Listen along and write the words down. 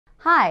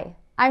Hi,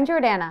 I'm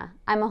Jiordana.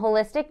 I'm a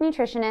holistic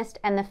nutritionist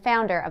and the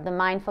founder of the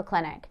Mindful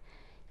Clinic.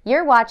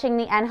 You're watching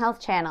the NHealth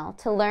channel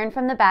to learn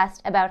from the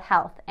best about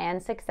health and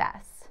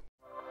success.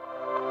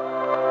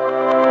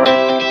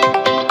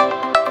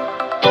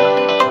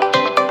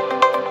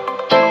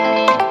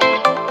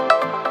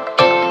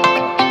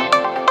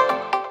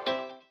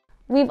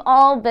 We've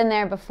all been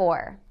there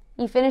before.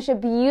 You finish a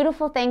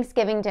beautiful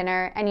Thanksgiving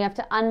dinner and you have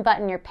to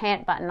unbutton your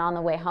pant button on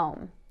the way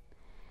home.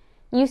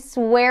 You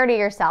swear to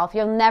yourself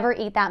you'll never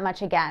eat that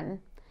much again,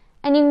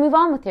 and you move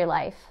on with your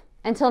life,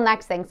 until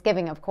next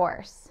Thanksgiving, of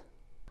course.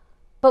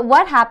 But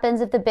what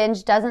happens if the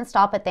binge doesn't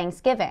stop at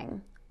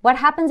Thanksgiving? What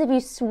happens if you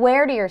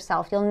swear to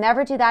yourself you'll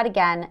never do that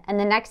again, and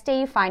the next day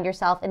you find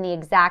yourself in the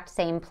exact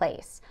same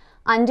place,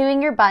 undoing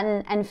your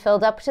button and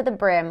filled up to the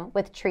brim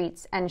with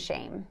treats and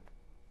shame?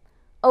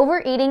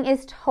 Overeating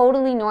is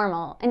totally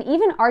normal and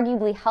even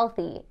arguably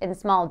healthy in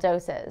small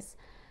doses.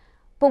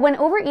 But when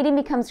overeating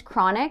becomes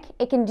chronic,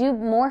 it can do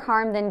more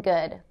harm than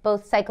good,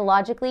 both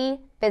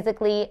psychologically,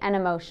 physically, and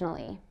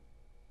emotionally.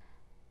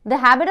 The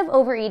habit of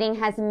overeating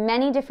has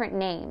many different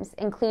names,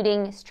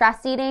 including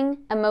stress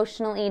eating,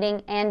 emotional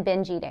eating, and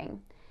binge eating.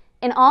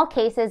 In all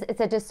cases, it's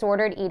a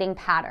disordered eating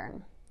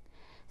pattern.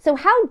 So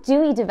how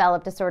do we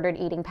develop disordered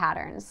eating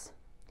patterns?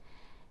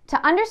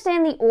 To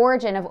understand the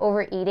origin of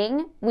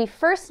overeating, we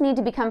first need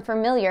to become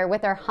familiar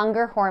with our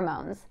hunger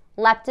hormones,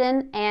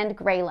 leptin and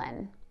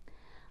ghrelin.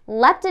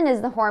 Leptin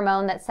is the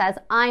hormone that says,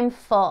 I'm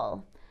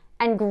full,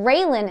 and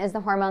ghrelin is the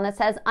hormone that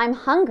says, I'm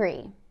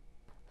hungry.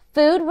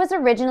 Food was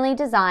originally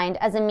designed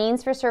as a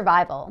means for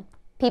survival.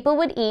 People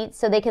would eat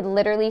so they could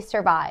literally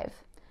survive.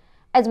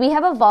 As we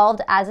have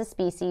evolved as a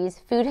species,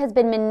 food has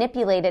been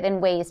manipulated in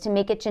ways to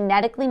make it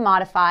genetically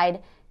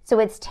modified so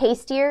it's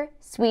tastier,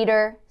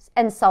 sweeter,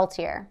 and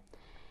saltier.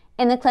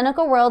 In the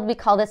clinical world, we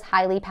call this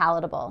highly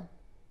palatable.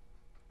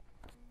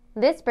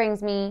 This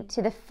brings me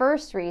to the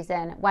first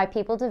reason why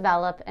people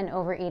develop an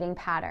overeating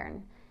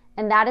pattern,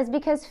 and that is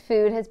because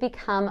food has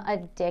become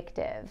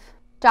addictive.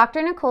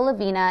 Dr. Nicole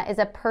Lavina is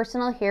a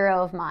personal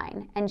hero of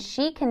mine, and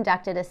she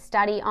conducted a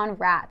study on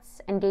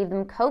rats and gave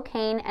them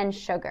cocaine and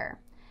sugar.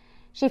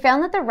 She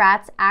found that the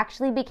rats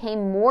actually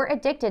became more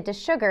addicted to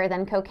sugar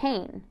than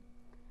cocaine.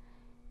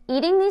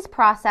 Eating these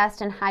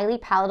processed and highly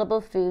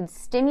palatable foods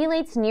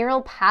stimulates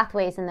neural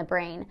pathways in the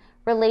brain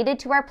related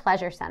to our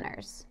pleasure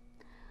centers.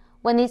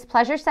 When these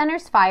pleasure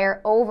centers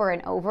fire over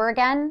and over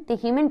again, the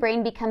human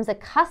brain becomes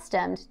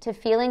accustomed to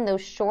feeling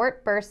those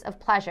short bursts of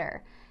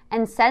pleasure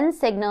and sends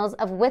signals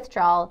of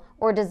withdrawal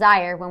or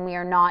desire when we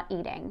are not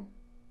eating.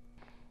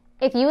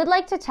 If you would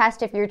like to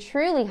test if you're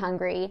truly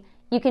hungry,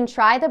 you can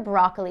try the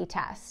broccoli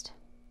test.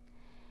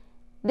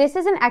 This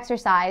is an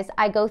exercise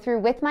I go through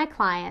with my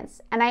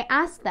clients, and I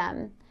ask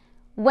them,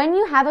 when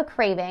you have a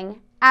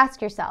craving,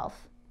 ask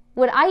yourself,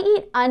 would I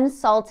eat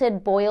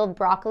unsalted boiled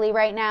broccoli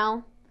right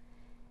now?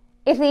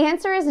 If the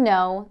answer is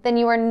no, then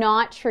you are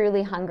not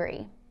truly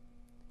hungry.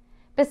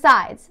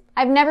 Besides,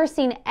 I've never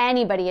seen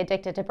anybody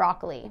addicted to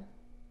broccoli.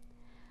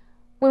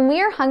 When we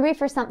are hungry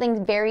for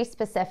something very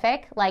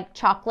specific, like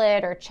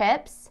chocolate or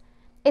chips,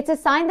 it's a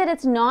sign that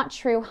it's not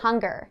true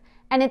hunger,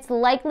 and it's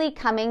likely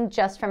coming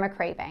just from a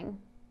craving.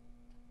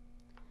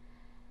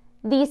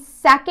 The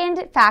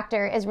second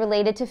factor is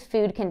related to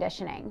food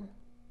conditioning.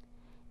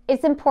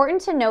 It's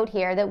important to note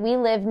here that we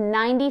live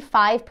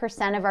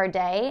 95% of our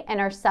day in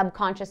our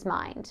subconscious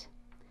mind.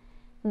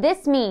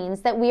 This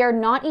means that we are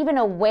not even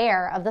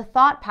aware of the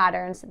thought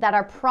patterns that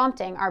are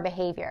prompting our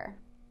behavior.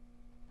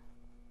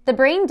 The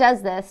brain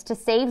does this to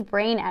save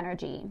brain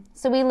energy,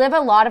 so we live a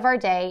lot of our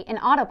day in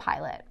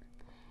autopilot.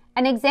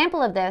 An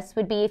example of this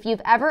would be if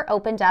you've ever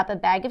opened up a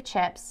bag of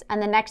chips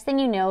and the next thing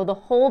you know, the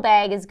whole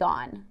bag is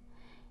gone.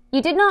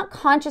 You did not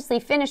consciously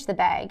finish the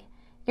bag.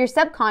 Your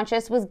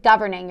subconscious was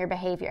governing your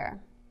behavior.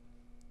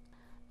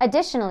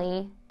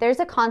 Additionally, there's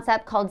a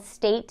concept called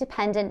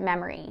state-dependent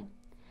memory.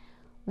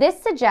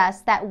 This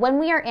suggests that when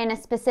we are in a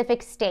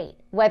specific state,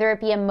 whether it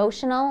be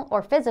emotional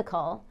or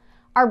physical,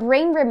 our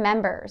brain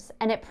remembers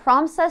and it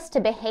prompts us to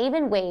behave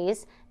in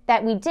ways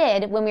that we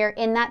did when we were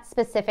in that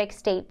specific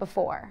state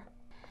before.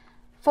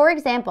 For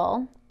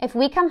example, if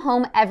we come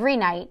home every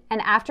night and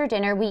after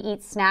dinner we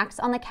eat snacks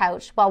on the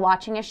couch while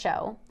watching a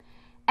show,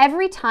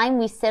 every time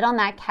we sit on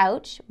that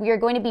couch, we are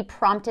going to be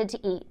prompted to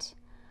eat.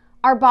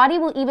 Our body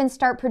will even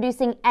start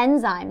producing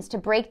enzymes to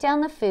break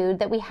down the food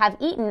that we have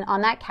eaten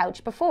on that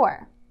couch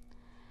before.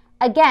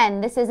 Again,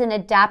 this is an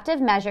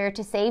adaptive measure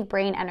to save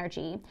brain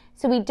energy,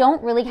 so we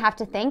don't really have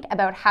to think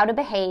about how to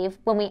behave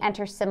when we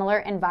enter similar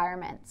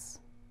environments.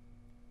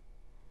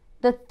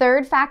 The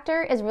third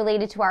factor is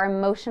related to our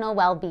emotional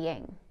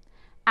well-being.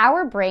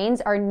 Our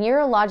brains are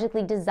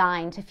neurologically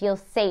designed to feel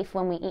safe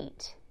when we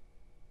eat.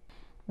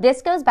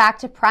 This goes back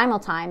to primal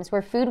times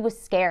where food was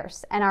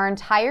scarce and our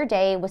entire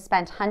day was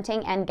spent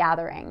hunting and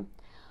gathering.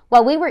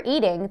 While we were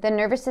eating, the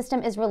nervous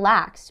system is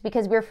relaxed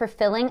because we're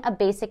fulfilling a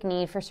basic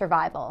need for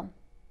survival.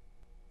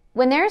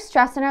 When there is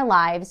stress in our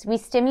lives, we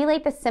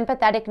stimulate the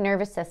sympathetic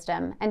nervous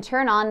system and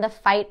turn on the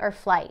fight or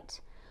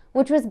flight,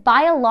 which was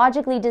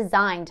biologically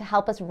designed to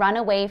help us run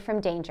away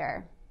from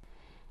danger.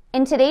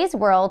 In today's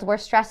world, where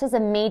stress is a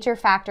major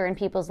factor in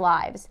people's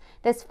lives,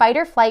 this fight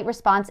or flight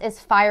response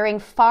is firing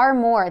far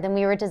more than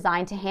we were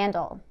designed to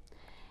handle.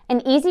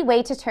 An easy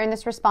way to turn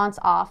this response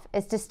off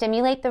is to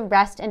stimulate the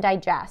rest and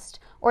digest,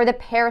 or the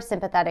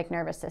parasympathetic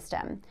nervous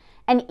system.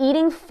 And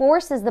eating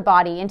forces the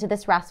body into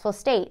this restful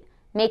state,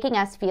 making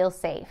us feel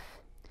safe.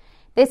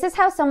 This is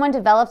how someone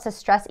develops a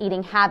stress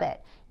eating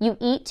habit. You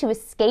eat to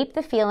escape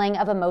the feeling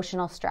of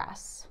emotional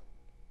stress.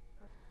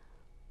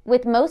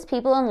 With most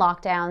people in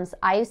lockdowns,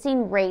 I have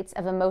seen rates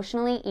of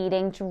emotionally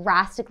eating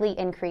drastically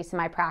increase in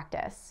my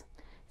practice,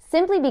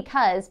 simply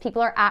because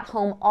people are at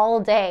home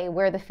all day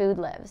where the food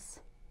lives.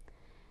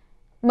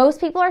 Most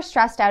people are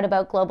stressed out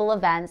about global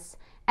events,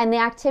 and the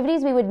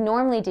activities we would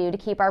normally do to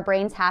keep our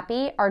brains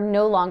happy are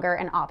no longer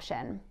an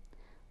option.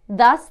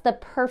 Thus, the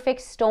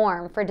perfect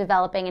storm for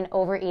developing an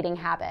overeating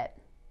habit.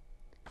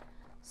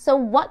 So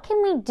what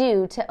can we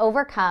do to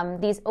overcome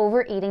these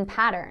overeating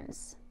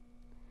patterns?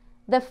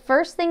 The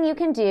first thing you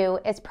can do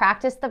is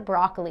practice the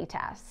broccoli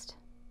test.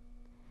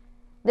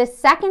 The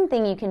second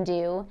thing you can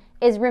do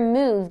is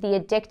remove the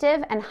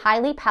addictive and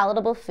highly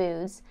palatable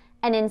foods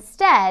and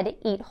instead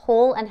eat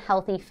whole and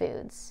healthy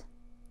foods.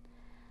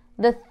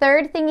 The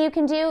third thing you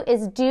can do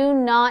is do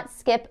not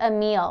skip a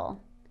meal.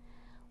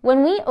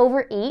 When we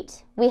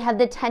overeat, we have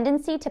the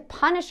tendency to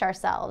punish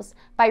ourselves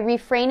by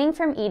refraining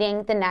from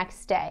eating the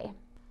next day.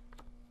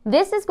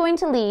 This is going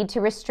to lead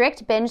to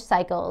restrict binge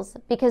cycles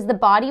because the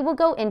body will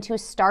go into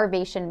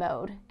starvation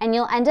mode and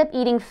you'll end up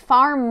eating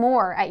far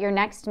more at your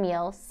next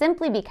meal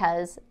simply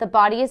because the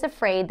body is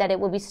afraid that it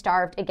will be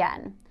starved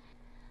again.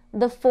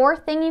 The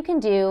fourth thing you can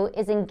do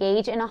is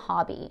engage in a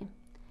hobby.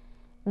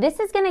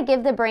 This is going to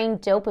give the brain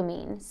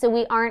dopamine so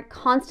we aren't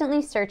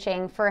constantly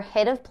searching for a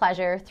hit of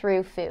pleasure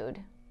through food.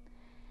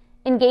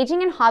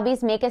 Engaging in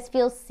hobbies make us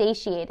feel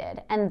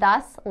satiated and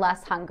thus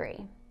less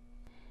hungry.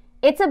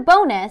 It's a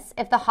bonus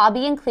if the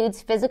hobby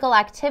includes physical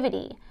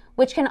activity,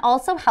 which can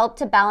also help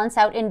to balance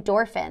out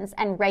endorphins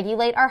and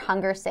regulate our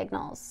hunger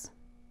signals.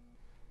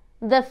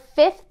 The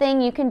fifth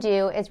thing you can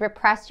do is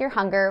repress your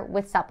hunger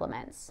with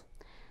supplements.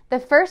 The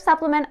first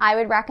supplement I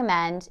would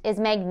recommend is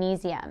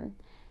magnesium.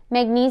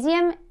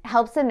 Magnesium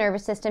helps the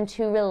nervous system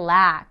to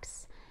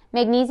relax.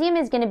 Magnesium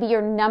is going to be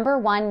your number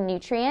one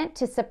nutrient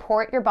to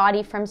support your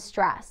body from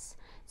stress.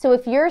 So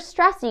if you're a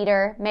stress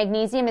eater,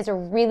 magnesium is a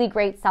really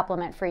great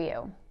supplement for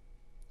you.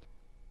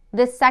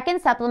 The second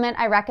supplement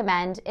I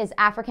recommend is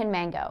African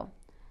mango.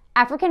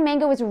 African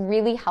mango is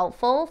really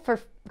helpful for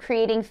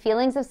creating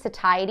feelings of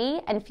satiety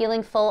and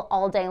feeling full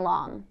all day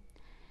long.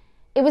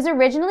 It was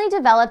originally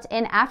developed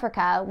in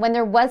Africa when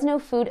there was no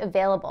food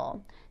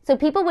available. So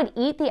people would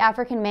eat the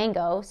African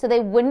mango so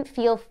they wouldn't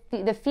feel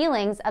the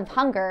feelings of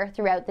hunger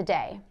throughout the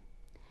day.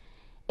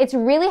 It's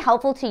really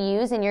helpful to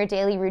use in your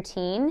daily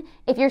routine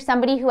if you're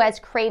somebody who has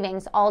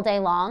cravings all day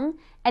long,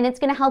 and it's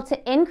going to help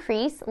to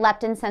increase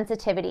leptin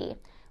sensitivity,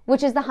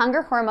 which is the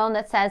hunger hormone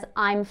that says,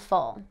 I'm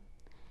full.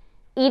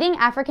 Eating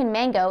African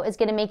mango is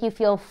going to make you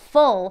feel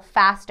full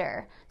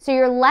faster, so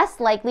you're less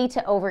likely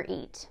to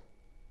overeat.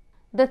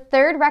 The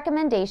third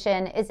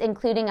recommendation is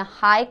including a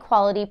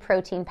high-quality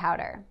protein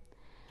powder.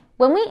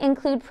 When we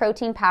include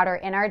protein powder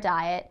in our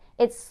diet,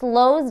 it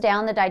slows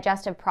down the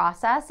digestive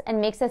process and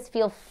makes us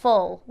feel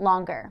full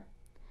longer.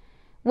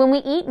 When we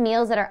eat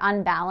meals that are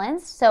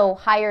unbalanced, so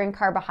higher in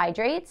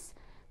carbohydrates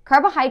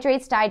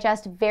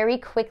digest very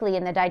quickly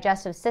in the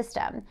digestive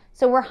system,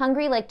 so we're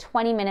hungry like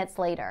 20 minutes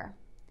later.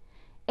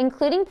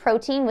 Including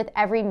protein with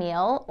every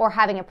meal or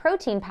having a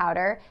protein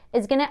powder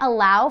is going to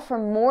allow for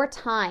more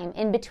time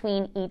in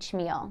between each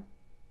meal.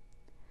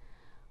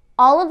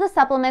 All of the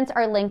supplements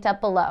are linked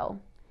up below.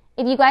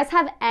 If you guys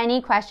have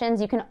any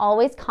questions, you can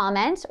always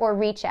comment or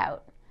reach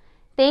out.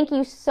 Thank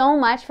you so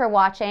much for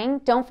watching.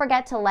 Don't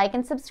forget to like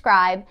and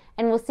subscribe,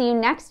 and we'll see you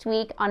next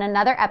week on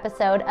another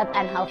episode of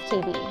NHealth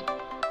TV.